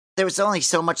there was only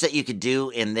so much that you could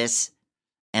do in this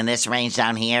range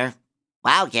down here.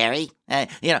 Wow, Gary. And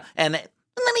then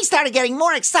he started getting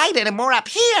more excited and more up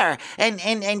here,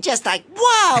 and just like,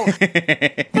 whoa.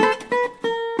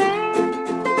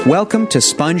 Welcome to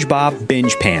SpongeBob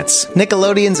Binge Pants,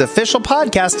 Nickelodeon's official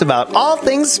podcast about all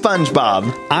things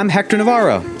SpongeBob. I'm Hector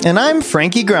Navarro. And I'm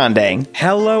Frankie Grande.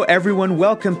 Hello, everyone.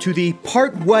 Welcome to the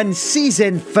Part 1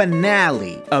 season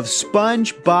finale of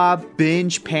SpongeBob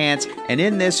Binge Pants. And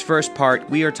in this first part,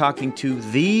 we are talking to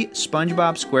the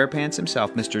SpongeBob SquarePants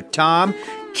himself, Mr. Tom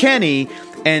Kenny.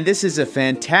 And this is a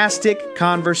fantastic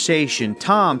conversation.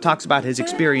 Tom talks about his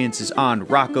experiences on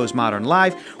Rocko's Modern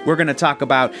Life. We're going to talk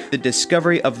about the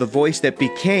discovery of the voice that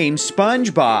became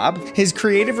SpongeBob. His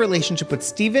creative relationship with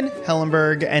Stephen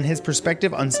Hillenburg and his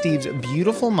perspective on Steve's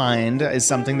beautiful mind is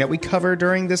something that we cover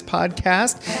during this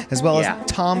podcast, as well as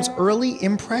Tom's early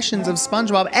impressions of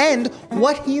SpongeBob and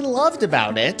what he loved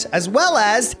about it, as well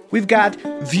as we've got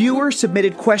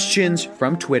viewer-submitted questions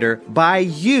from Twitter by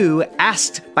you,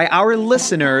 asked by our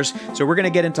listeners. So we're going to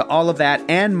get into all of that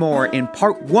and more in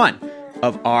part 1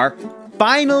 of our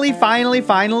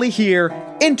finally here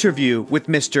interview with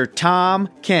Mr. Tom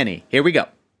Kenny. Here we go.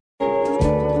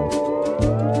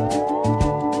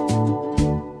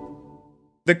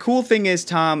 The cool thing is,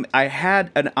 Tom, I had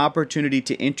an opportunity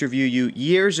to interview you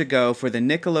years ago for the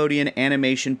Nickelodeon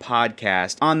Animation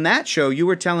Podcast. On that show, you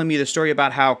were telling me the story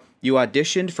about how you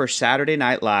auditioned for Saturday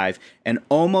Night Live and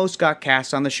almost got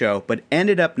cast on the show, but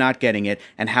ended up not getting it,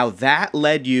 and how that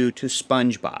led you to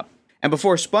SpongeBob. And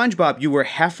before SpongeBob, you were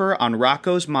Heifer on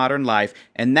Rocko's Modern Life,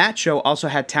 and that show also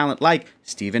had talent like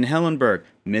Stephen Hillenburg,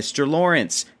 Mr.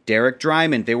 Lawrence, Derek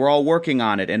Dryman. They were all working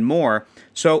on it and more.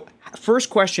 So,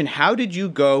 first question, how did you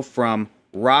go from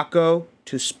Rocko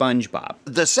to SpongeBob?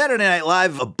 The Saturday Night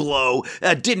Live blow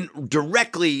didn't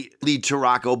directly lead to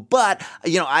Rocko, but,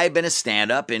 I had been a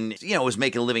stand-up and, was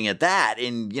making a living at that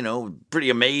and, pretty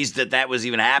amazed that was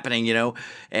even happening,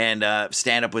 and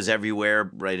stand-up was everywhere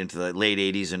right into the late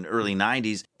 80s and early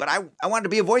 90s. But I wanted to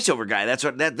be a voiceover guy.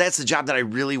 That's the job that I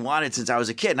really wanted since I was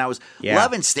a kid. And I was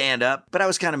loving stand-up, but I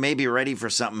was kind of maybe ready for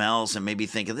something else and maybe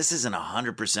thinking this isn't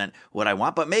 100% what I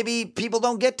want, but maybe people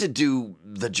don't get to do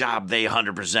the job they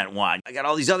 100% want. I got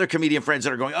all these other comedian friends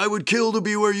that are going, I would kill to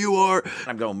be where you are. And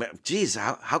I'm going, geez,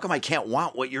 how come I can't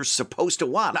want what you're supposed to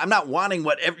want? I'm not wanting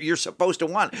whatever you're supposed to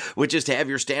want, which is to have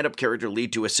your stand-up character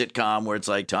lead to a sitcom where it's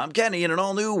like Tom Kenny in an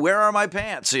all-new Where Are My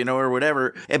Pants, or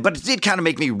whatever. But it did kind of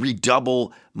make me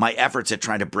redouble my efforts at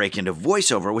trying to break into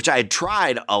voiceover, which I had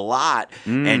tried a lot,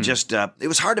 and just it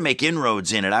was hard to make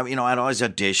inroads in it. I'd always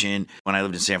audition. When I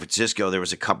lived in San Francisco, there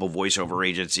was a couple voiceover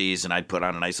agencies, and I'd put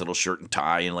on a nice little shirt and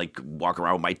tie and walk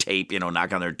around with my tape,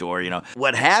 knock on their door.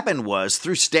 What happened was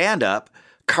through stand-up,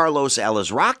 Carlos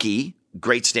Alazraqui,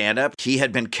 great stand-up, he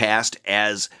had been cast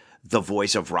as the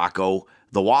voice of Rocko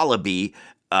the Wallaby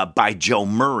by Joe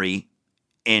Murray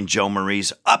in Joe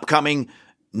Murray's upcoming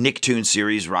Nicktoon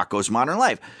series, Rocko's Modern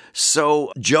Life.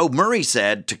 So Joe Murray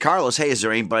said to Carlos, hey, is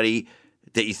there anybody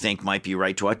that you think might be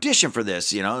right to audition for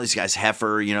this? These guys,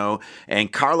 Heifer,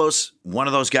 and Carlos, one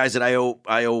of those guys that I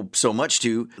owe so much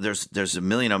to. There's a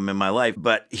million of them in my life,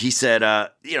 but he said,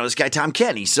 this guy, Tom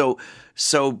Kenny. So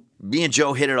me and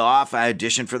Joe hit it off. I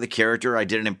auditioned for the character. I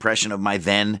did an impression of my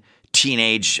then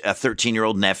teenage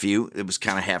 13-year-old nephew. It was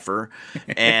kind of Heifer,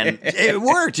 and it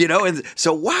worked, and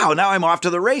so wow, now I'm off to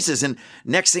the races. And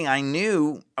next thing I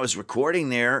knew, I was recording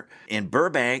there in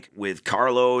Burbank with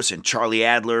Carlos and Charlie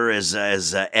Adler as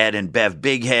Ed and Bev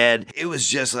Bighead. It was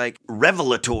just like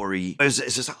revelatory. It's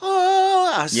just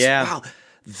wow,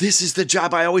 this is the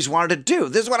job I always wanted to do.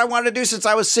 This is what I wanted to do since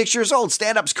I was 6 years old.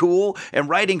 Stand-up's cool, and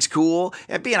writing's cool,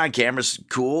 and being on camera's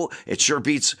cool. It sure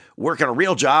beats working a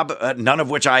real job, none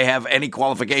of which I have any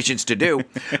qualifications to do.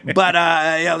 But,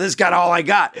 this is kind of all I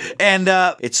got. And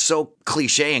it's so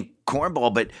cliche and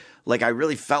cornball, but I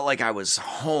really felt like I was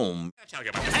home.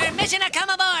 Permission to come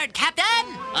aboard,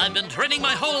 Captain! I've been training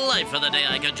my whole life for the day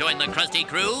I could join the Krusty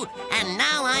Crew. And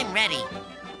now I'm ready.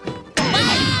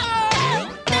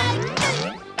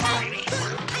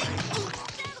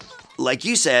 Like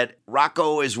you said,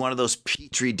 Rocko is one of those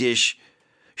petri dish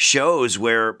shows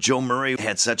where Joe Murray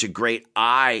had such a great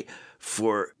eye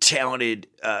for talented,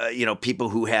 people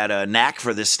who had a knack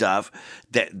for this stuff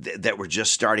that were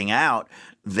just starting out,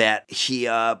 that he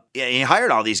hired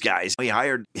all these guys. He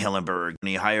hired Hillenburg, and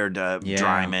he hired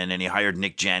Dryman, and he hired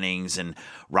Nick Jennings and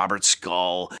Robert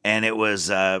Skull, and it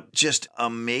was just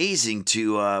amazing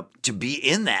to be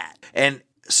in that. And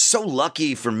so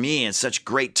lucky for me and such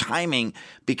great timing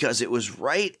because it was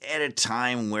right at a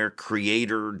time where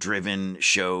creator-driven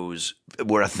shows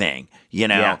were a thing. You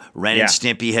know, Yeah. Ren Yeah. and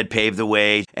Stimpy had paved the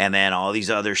way, and then all these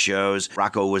other shows.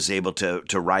 Rocco was able to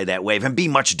ride that wave and be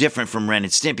much different from Ren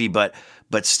and Stimpy,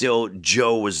 but still,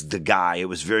 Joe was the guy. It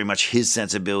was very much his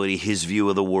sensibility, his view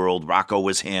of the world. Rocco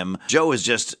was him. Joe was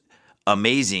just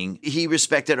amazing. He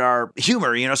respected our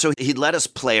humor, you know, so he'd let us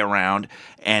play around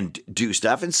and do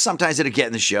stuff. And sometimes it'd get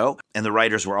in the show. And the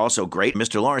writers were also great.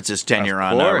 Mr. Lawrence's tenure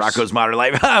on course. Rocco's Modern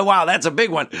Life. Wow, that's a big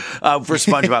one for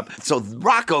SpongeBob. So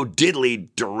Rocco did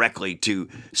lead directly to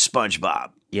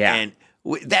SpongeBob. Yeah. And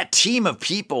that team of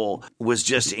people was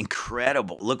just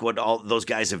incredible. Look what all those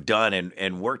guys have done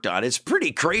and worked on. It's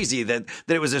pretty crazy that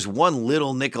it was this one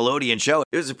little Nickelodeon show.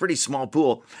 It was a pretty small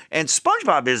pool. And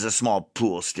SpongeBob is a small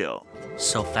pool still.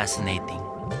 So fascinating,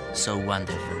 so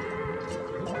wonderful.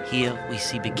 Here we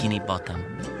see Bikini Bottom,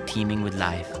 teeming with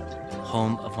life,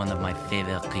 home of one of my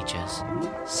favorite creatures,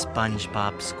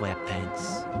 SpongeBob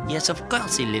SquarePants. Yes, of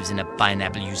course he lives in a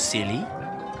pineapple, you silly.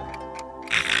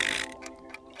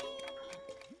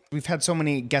 We've had so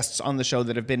many guests on the show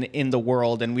that have been in the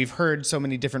world, and we've heard so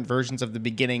many different versions of the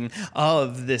beginning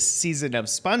of this season of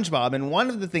SpongeBob. And one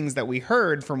of the things that we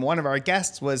heard from one of our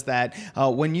guests was that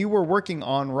when you were working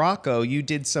on Rocco, you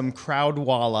did some crowd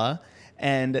walla,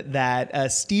 and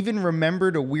that Steven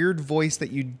remembered a weird voice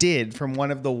that you did from one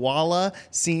of the walla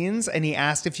scenes, and he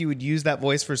asked if you would use that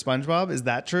voice for SpongeBob. Is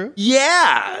that true?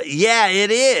 Yeah,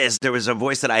 it is. There was a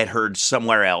voice that I had heard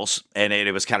somewhere else, and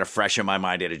it was kind of fresh in my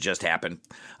mind. It had just happened.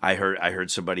 I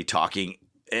heard somebody talking.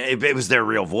 It was their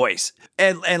real voice.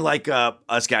 And like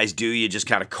us guys do, you just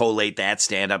kind of collate that.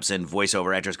 Stand-ups and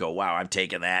voiceover actors go, wow, I'm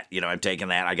taking that. You know, I'm taking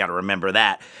that. I got to remember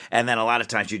that. And then a lot of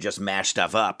times you just mash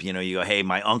stuff up. You know, you go, hey,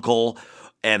 my uncle,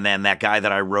 and then that guy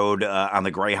that I rode on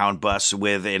the Greyhound bus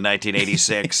with in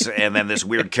 1986, and then this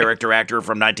weird character actor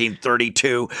from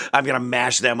 1932. I'm going to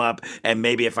mash them up, and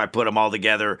maybe if I put them all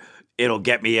together, it'll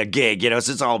get me a gig. You know,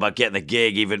 so it's all about getting the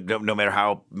gig, even no matter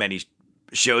how many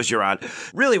shows you're on.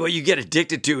 Really, what you get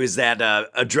addicted to is that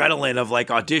adrenaline of like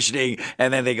auditioning,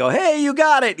 and then they go, hey, you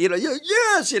got it. You know,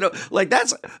 yes, you know, like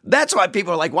that's why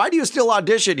people are like, why do you still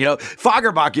audition? You know,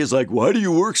 Fagerbach is like, why do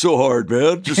you work so hard,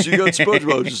 man? Just you got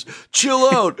SpongeBob, just chill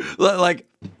out. Like,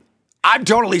 I'm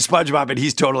totally SpongeBob and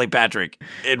he's totally Patrick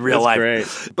in real life.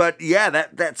 Great. But yeah,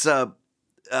 that's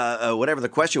whatever the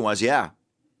question was, yeah.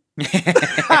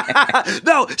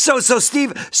 No, so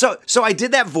Steve, so I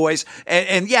did that voice,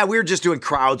 and yeah, we were just doing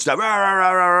crowd stuff,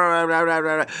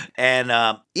 and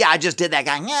yeah, I just did that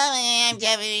guy,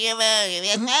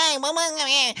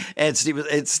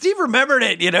 and Steve remembered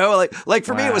it, you know, like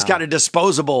for me it was kind of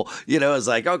disposable, you know, it's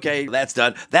like, okay, that's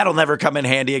done, that'll never come in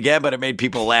handy again, but it made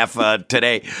people laugh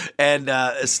today, and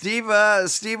Steve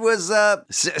was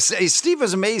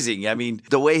amazing. I mean,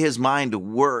 the way his mind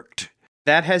worked.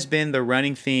 That has been the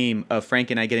running theme of Frank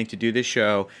and I getting to do this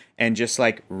show, and just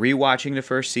like rewatching the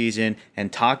first season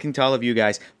and talking to all of you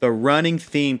guys. The running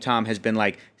theme, Tom, has been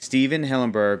like Steven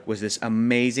Hillenburg was this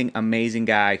amazing, amazing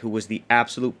guy who was the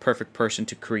absolute perfect person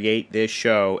to create this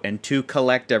show and to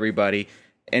collect everybody.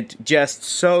 And just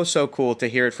so cool to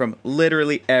hear it from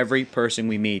literally every person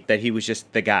we meet that he was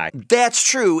just the guy. That's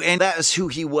true, and that is who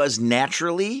he was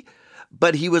naturally.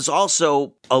 But he was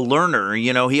also a learner,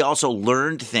 you know, he also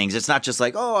learned things. It's not just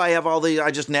like, oh,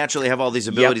 I just naturally have all these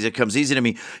abilities. Yep. It comes easy to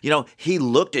me. You know, he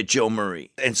looked at Joe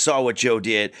Murray and saw what Joe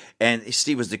did. And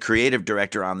Steve was the creative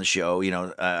director on the show, you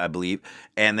know, I believe.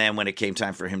 And then when it came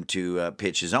time for him to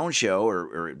pitch his own show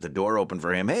or the door opened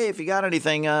for him, hey, if you got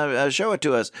anything, show it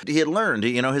to us. He had learned,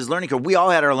 you know, his learning curve. We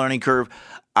all had our learning curve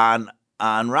on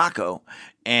Rocco.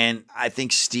 And I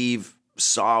think Steve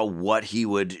saw what he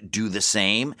would do the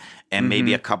same and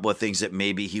maybe a couple of things that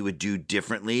maybe he would do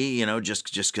differently, you know,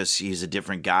 just because he's a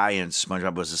different guy and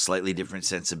SpongeBob was a slightly different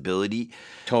sensibility.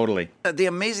 Totally. The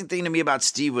amazing thing to me about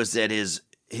Steve was that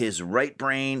his right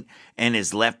brain and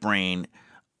his left brain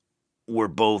were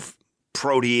both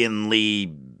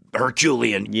Proteanly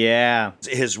Herculean. Yeah.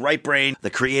 His right brain, the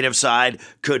creative side,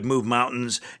 could move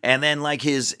mountains. And then like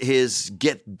his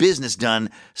get business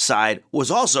done side was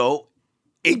also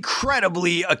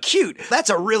incredibly acute.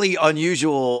 That's a really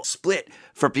unusual split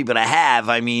for people to have.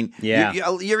 I mean,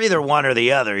 you're either one or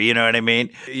the other, you know what I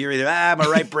mean? You're either, I'm a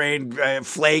right brain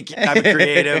flake, I'm a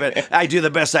creative, and I do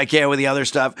the best I can with the other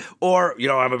stuff, or, you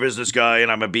know, I'm a business guy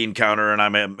and I'm a bean counter and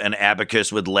I'm an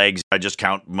abacus with legs. I just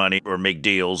count money or make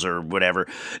deals or whatever.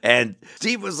 And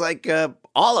Steve was like,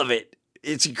 all of it.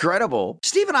 It's incredible.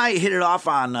 Steve and I hit it off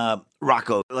on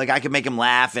Rocco. Like I could make him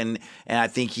laugh, and I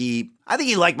think he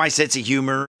liked my sense of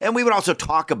humor. And we would also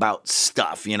talk about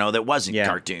stuff, that wasn't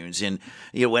cartoons and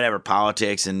whatever,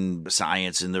 politics and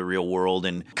science and the real world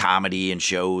and comedy and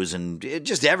shows and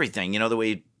just everything. The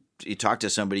way you talk to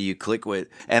somebody you click with.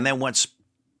 And then once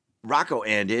Rocco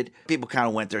ended, people kind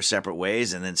of went their separate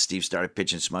ways, and then Steve started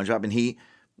pitching SpongeBob, and he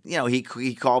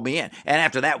called me in. And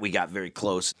after that, we got very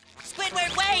close.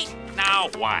 Squidward, wait! Now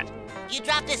what? You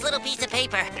dropped this little piece of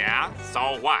paper. Yeah?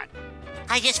 So what?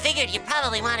 I just figured you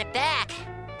probably want it back.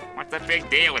 What's the big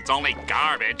deal? It's only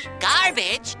garbage.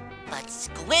 Garbage? But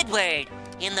Squidward,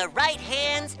 in the right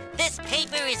hands, this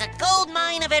paper is a gold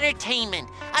mine of entertainment.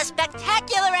 A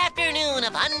spectacular afternoon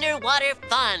of underwater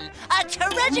fun. A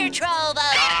treasure trove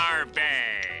of... Garbage.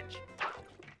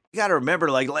 You got to remember,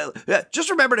 just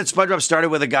remember that SpongeBob started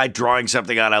with a guy drawing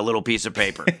something on a little piece of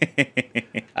paper.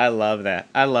 I love that.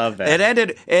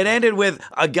 It ended with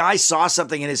a guy saw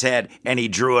something in his head and he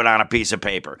drew it on a piece of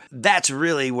paper. That's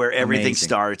really where everything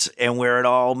starts and where it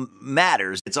all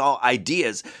matters. It's all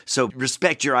ideas. So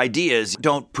respect your ideas.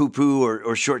 Don't poo-poo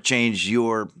or shortchange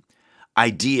your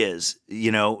ideas.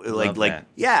 Kids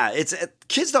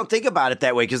don't think about it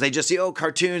that way because they just see,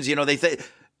 cartoons.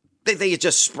 They think it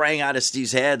just sprang out of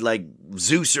Steve's head like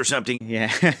Zeus or something.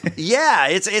 Yeah. Yeah,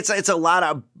 it's a lot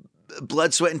of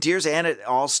blood, sweat, and tears, and it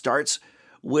all starts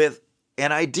with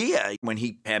an idea. When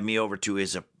he had me over to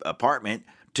his apartment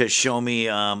to show me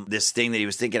this thing that he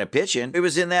was thinking of pitching, it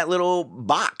was in that little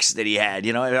box that he had.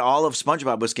 All of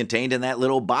SpongeBob was contained in that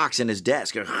little box in his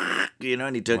desk. And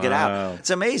he took it out. It's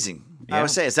amazing. Yeah. I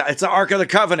would say it's the Ark of the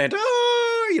Covenant.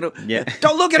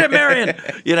 Don't look at it, Marion.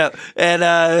 And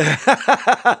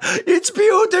it's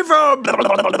beautiful.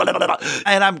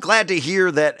 And I'm glad to hear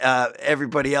that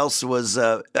everybody else was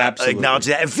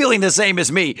acknowledging that and feeling the same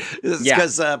as me.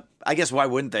 Because I guess why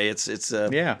wouldn't they? It's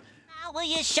Now will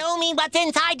you show me what's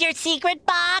inside your secret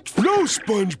box? No,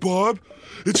 SpongeBob.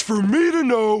 It's for me to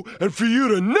know and for you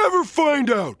to never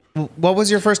find out. What was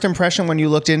your first impression when you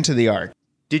looked into the Ark?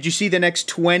 Did you see the next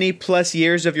 20 plus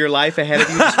years of your life ahead of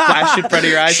you just flash in front of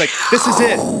your eyes? Like, this is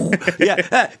it.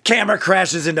 Yeah. Camera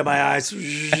crashes into my eyes.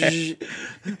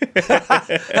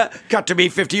 Cut to me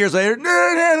 50 years later. Like,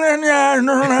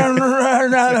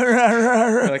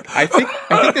 I think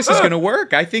this is going to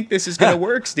work. I think this is going to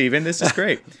work, Steven. This is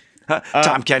great.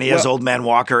 Tom Kenny as Old Man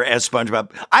Walker as SpongeBob.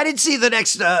 I didn't see the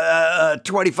next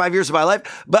 25 years of my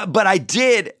life, but I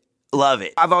did love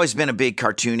it. I've always been a big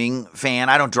cartooning fan.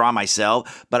 I don't draw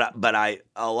myself, but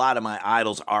a lot of my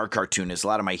idols are cartoonists. A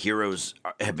lot of my heroes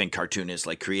have been cartoonists,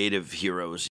 like creative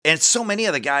heroes. And so many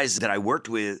of the guys that I worked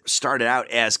with started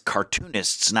out as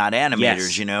cartoonists, not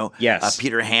animators, Yes.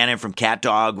 Peter Hannon from Cat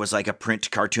Dog was like a print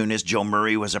cartoonist. Joe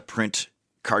Murray was a print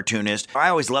cartoonist. I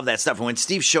always love that stuff. And when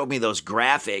Steve showed me those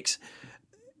graphics,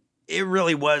 it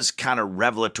really was kind of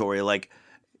revelatory. Like,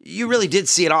 you really did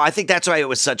see it all. I think that's why it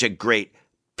was such a great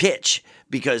pitch,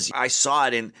 because I saw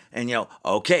it and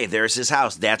okay, there's his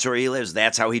house. That's where he lives.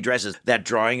 That's how he dresses. That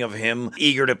drawing of him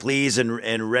eager to please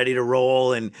and ready to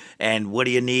roll and what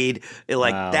do you need?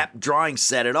 That drawing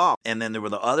set it off. And then there were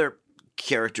the other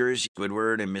characters,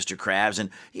 Squidward and Mr. Krabs and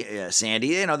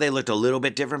Sandy. They looked a little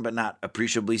bit different, but not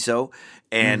appreciably so.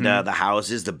 And the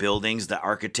houses, the buildings, the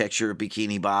architecture,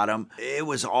 Bikini Bottom, it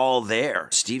was all there.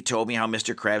 Steve told me how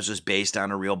Mr. Krabs was based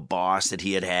on a real boss that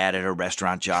he had at a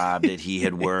restaurant job that he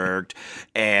had worked.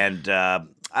 And I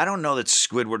don't know that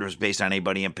Squidward was based on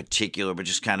anybody in particular, but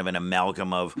just kind of an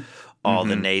amalgam of all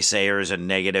the naysayers and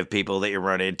negative people that you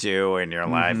run into in your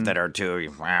life that are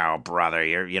too, wow, brother,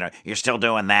 you're still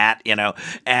doing that,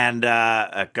 and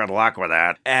good luck with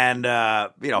that. And,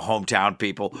 hometown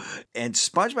people. And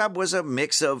SpongeBob was a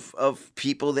mix of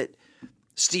people that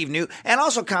Steve knew, and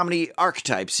also comedy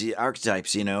archetypes, the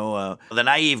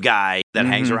naive guy that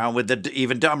hangs around with the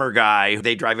even dumber guy.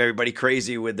 They drive everybody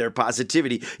crazy with their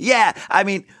positivity. Yeah, I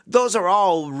mean, those are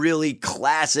all really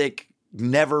classic,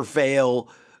 never fail,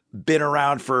 been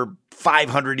around for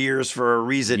 500 years for a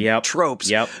reason tropes.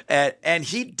 Yep. And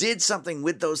he did something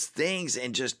with those things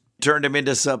and just turned them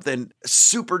into something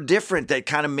super different that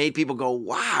kind of made people go,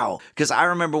 wow. Because I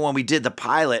remember when we did the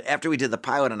pilot, after we did the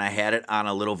pilot and I had it on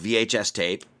a little VHS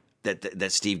tape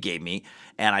that Steve gave me,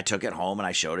 and I took it home and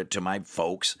I showed it to my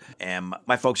folks. And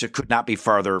my folks could not be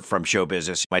farther from show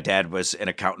business. My dad was an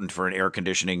accountant for an air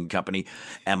conditioning company,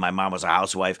 and my mom was a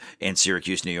housewife in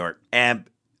Syracuse, New York. And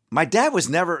my dad was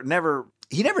never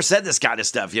said this kind of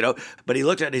stuff, but he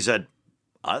looked at it and he said,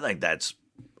 I think that's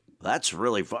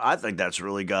really fun. I think that's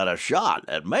really got a shot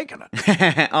at making it.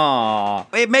 Aww.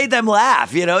 It made them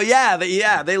laugh, Yeah,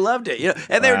 they loved it,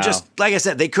 And they were just, like I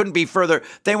said, they couldn't be further.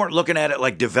 They weren't looking at it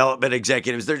like development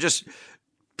executives. They're just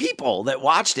people that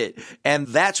watched it. And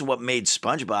that's what made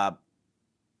SpongeBob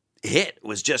hit,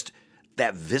 was just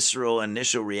that visceral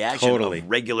initial reaction of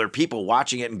regular people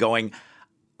watching it and going,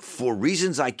 for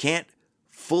reasons I can't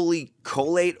fully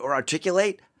collate or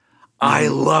articulate, I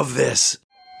love this.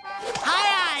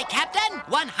 Aye, Captain.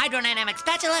 One hydrodynamic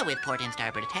spatula with port and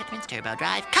starboard attachments, turbo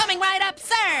drive. Coming right up,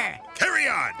 sir. Carry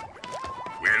on.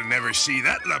 We'll never see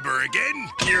that lubber again.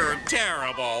 You're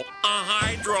terrible. A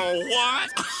hydro what?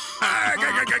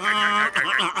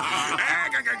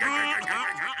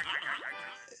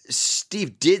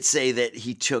 Steve did say that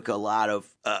he took a lot of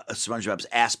SpongeBob's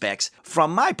aspects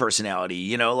from my personality,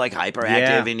 you know, like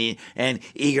hyperactive and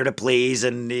eager to please,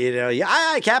 and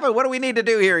aye, Captain, what do we need to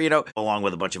do here, along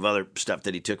with a bunch of other stuff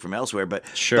that he took from elsewhere. But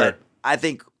I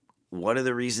think one of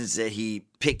the reasons that he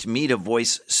picked me to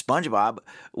voice SpongeBob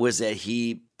was that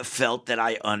he felt that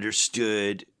I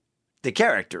understood the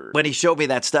character. When he showed me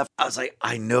that stuff, I was like,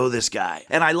 I know this guy.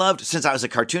 And I loved, since I was a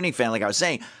cartooning fan, like I was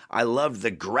saying, I loved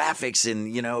the graphics,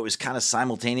 and, it was kind of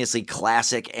simultaneously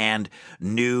classic and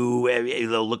new. It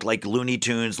looked like Looney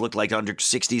Tunes, looked like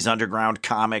 60s underground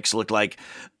comics, looked like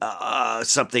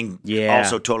something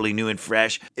also totally new and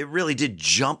fresh. It really did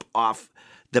jump off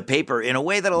the paper in a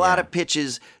way that a lot of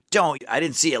pitches don't. I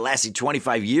didn't see it lasting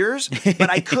 25 years, but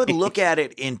I could look at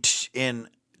it in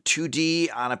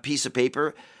 2D on a piece of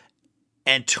paper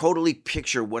and totally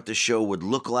picture what the show would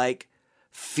look like,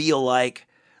 feel like.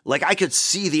 Like I could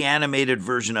see the animated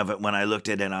version of it when I looked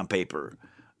at it on paper.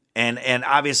 And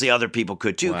obviously other people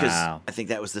could too, because I think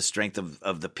that was the strength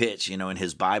of the pitch, in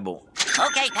his Bible.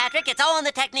 Okay, Patrick, it's all in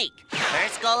the technique.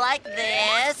 First go like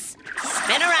this.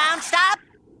 Spin around, stop.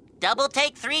 Double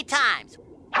take 3 times.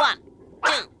 1,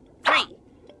 2, 3.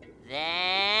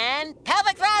 Then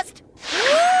pelvic thrust. Woo!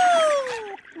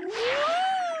 Woo!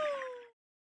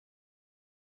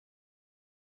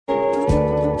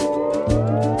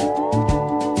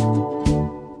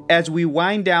 As we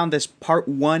wind down this part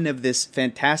 1 of this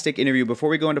fantastic interview, before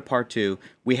we go into part 2,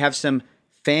 we have some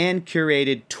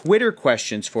fan-curated Twitter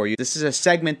questions for you. This is a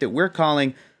segment that we're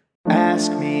calling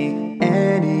Ask Me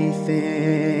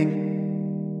Anything.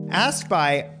 Asked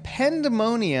by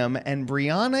Pandemonium and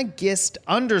Brianna Gist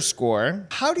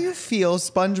 _. How do you feel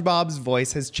SpongeBob's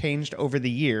voice has changed over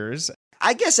the years?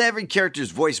 I guess every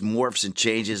character's voice morphs and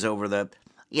changes over the...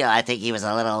 I think he was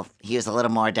a little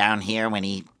more down here when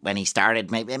he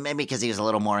started, maybe because he was a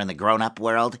little more in the grown-up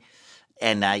world,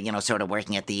 and sort of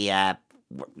working at the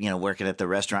working at the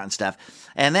restaurant and stuff.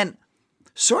 And then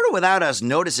sort of without us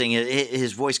noticing it,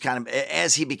 his voice kind of,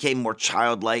 as he became more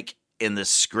childlike in the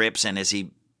scripts and as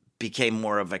he became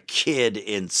more of a kid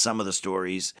in some of the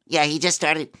stories. Yeah, he just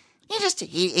started,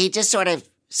 he just sort of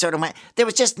went, there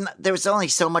was only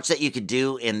so much that you could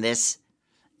do in this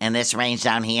range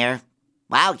down here.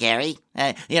 Wow, Gary,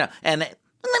 and then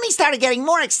he started getting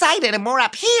more excited and more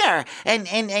up here,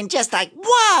 and just like,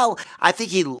 wow. I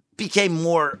think he became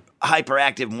more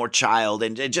hyperactive, more child,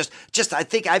 and just I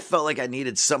think I felt like I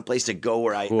needed someplace to go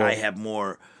where I have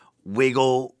more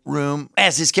wiggle room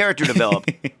as his character developed,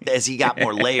 as he got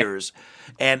more layers.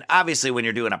 And obviously, when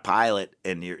you're doing a pilot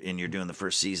and you're doing the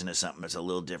first season of something, it's a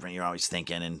little different. You're always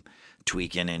thinking and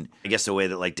tweaking, and I guess the way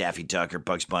that like Daffy Duck or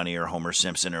Bugs Bunny or Homer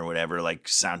Simpson or whatever like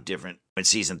sound different in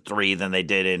season 3 than they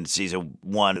did in season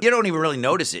 1. You don't even really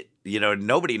notice it.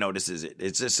 Nobody notices it.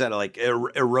 It's just sort of like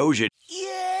erosion.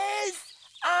 Yes,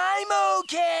 I'm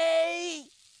okay.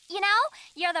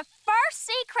 You're the first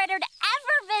sea critter to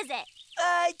ever visit.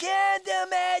 I can't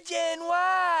imagine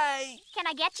why. Can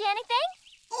I get you anything?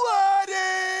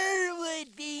 Water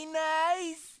would be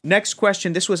nice. Next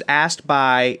question. This was asked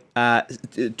by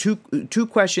two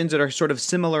questions that are sort of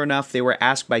similar enough. They were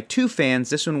asked by 2 fans.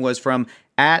 This one was from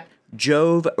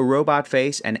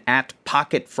 @JoveRobotface and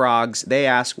 @PocketFrogs. They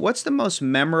ask, what's the most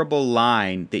memorable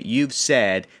line that you've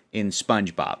said in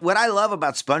SpongeBob? What I love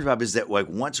about SpongeBob is that like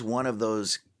once one of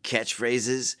those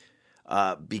catchphrases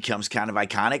becomes kind of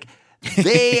iconic,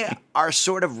 they are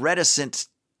sort of reticent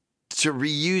to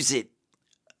reuse it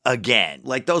again.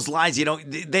 Like those lines, they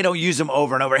don't use them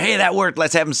over and over. Hey, that worked.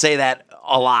 Let's have them say that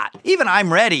a lot. Even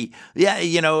I'm ready. Yeah,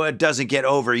 it doesn't get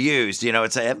overused.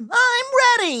 It's I'm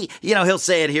ready. He'll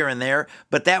say it here and there,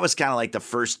 but that was kind of like the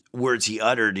first words he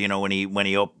uttered, when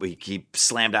he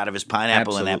slammed out of his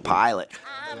pineapple in that pilot.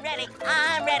 I'm ready.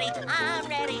 I'm ready. I'm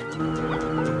ready.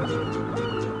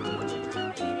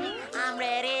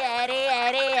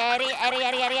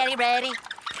 I'm ready.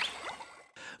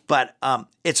 But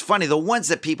it's funny, the ones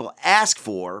that people ask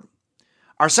for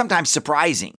are sometimes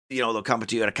surprising. They'll come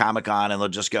to you at a Comic-Con and they'll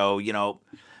just go,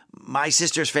 my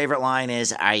sister's favorite line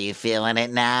is, "Are you feeling it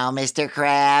now, Mr.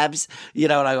 Krabs?"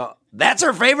 And I go, that's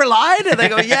her favorite line? And they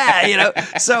go, yeah, you know.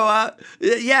 So,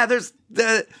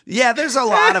 there's a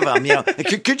lot of them, you know.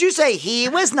 Could you say he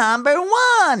was number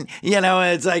one? You know,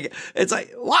 it's like,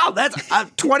 wow, that's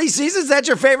 20 seasons. That's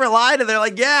your favorite line. And they're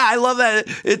like, yeah, I love that.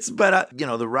 You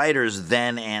know, the writers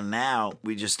then and now,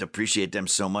 we just appreciate them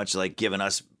so much, like giving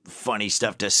us funny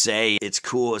stuff to say. It's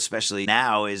cool, especially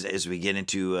now as we get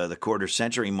into the quarter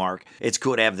century mark. It's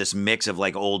cool to have this mix of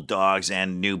like old dogs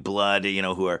and new blood, you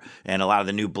know, and a lot of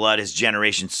the new blood is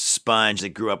Generation Sponge that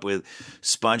grew up with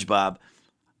SpongeBob.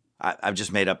 I've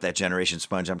just made up that Generation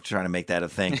Sponge. I'm trying to make that a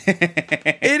thing.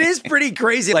 It is pretty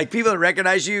crazy. Like, people that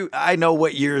recognize you, I know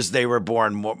what years they were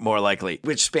born, more likely,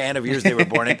 which span of years they were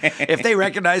born in. If they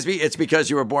recognize me, it's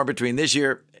because you were born between this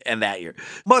year and that year.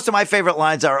 Most of my favorite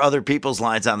lines are other people's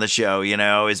lines on the show. You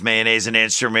know, is mayonnaise an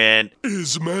instrument?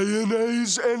 Is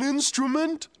mayonnaise an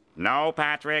instrument? No,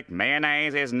 Patrick,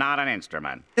 mayonnaise is not an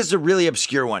instrument. This is a really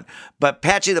obscure one, but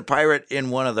Patchy the Pirate in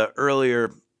one of the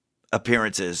earlier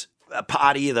appearances,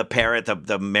 Potty the parrot,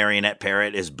 the marionette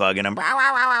parrot, is bugging him.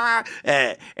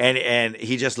 And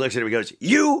he just looks at him and goes,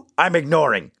 "You, I'm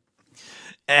ignoring."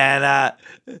 And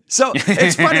so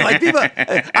it's funny, like, people,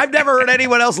 I've never heard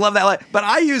anyone else love that line, but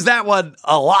I use that one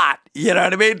a lot. You know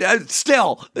what I mean?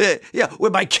 Still,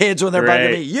 with my kids when they're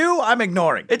bugging me, "You, I'm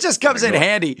ignoring." It just comes in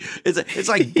handy. It's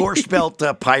like Borscht Belt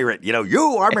pirate, you know,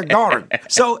 "You, I'm ignoring."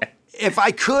 So if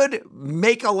I could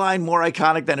make a line more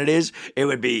iconic than it is, it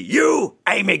would be, "You,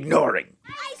 I'm ignoring."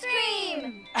 Ice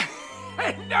cream!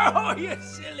 No, you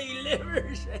silly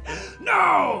livers.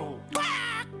 No!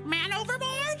 Man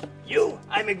overboard? "You,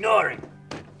 I'm ignoring."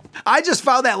 I just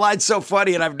found that line so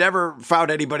funny, and I've never found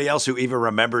anybody else who even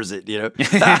remembers it, you know?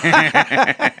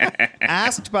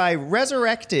 Asked by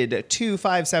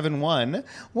Resurrected2571,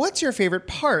 what's your favorite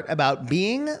part about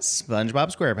being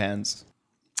SpongeBob SquarePants?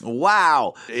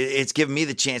 Wow. It's given me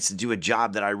the chance to do a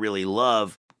job that I really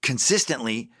love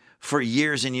consistently for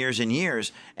years and years and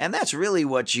years. And that's really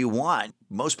what you want.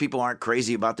 Most people aren't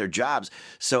crazy about their jobs.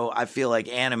 So I feel like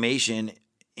animation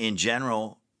in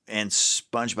general, and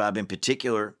SpongeBob in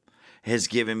particular, has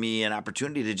given me an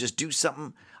opportunity to just do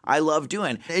something I love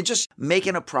doing. And just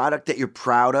making a product that you're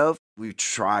proud of. We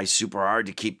try super hard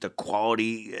to keep the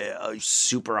quality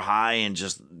super high and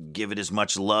just give it as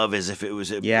much love as if it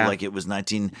was like it was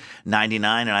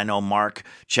 1999. And I know Mark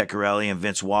Ceccarelli and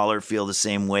Vince Waller feel the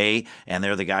same way, and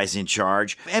they're the guys in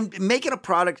charge. And making a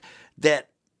product that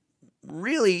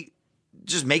really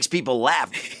just makes people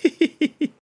laugh.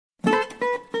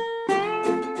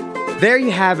 There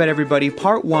you have it, everybody.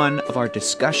 Part 1 of our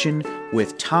discussion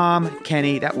with Tom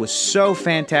Kenny. That was so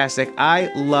fantastic.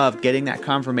 I loved getting that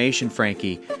confirmation,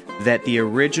 Frankie, that the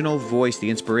original voice,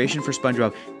 the inspiration for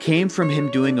SpongeBob, came from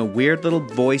him doing a weird little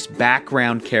voice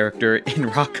background character in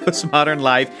Rocko's Modern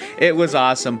Life. It was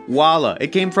awesome. Walla. It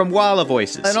came from Walla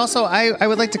voices. And also, I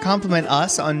would like to compliment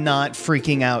us on not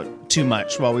freaking out too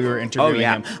much while we were interviewing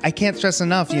him. I can't stress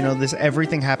enough, you know, this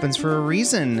everything happens for a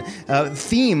reason.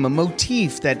 Theme, a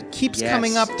motif that keeps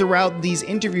coming up throughout these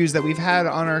interviews that we've had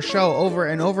on our show over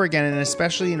and over again, and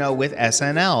especially, you know, with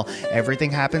SNL.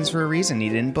 Everything happens for a reason. He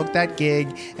didn't book that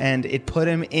gig, and it put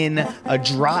him in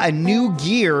a new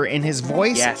gear in his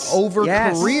voice over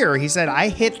career. He said, I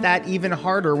hit that even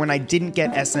harder when I didn't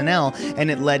get SNL,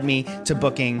 and it led me to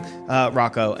booking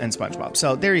Rocko and SpongeBob.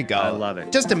 So there you go. I love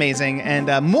it. Just amazing. And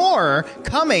more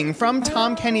coming from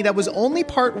Tom Kenny. That was only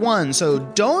part 1, so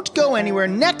don't go anywhere.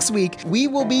 Next week, we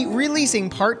will be releasing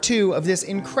part 2 of this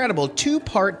incredible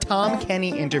 2-part Tom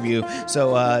Kenny interview.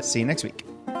 So see you next week.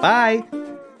 Bye.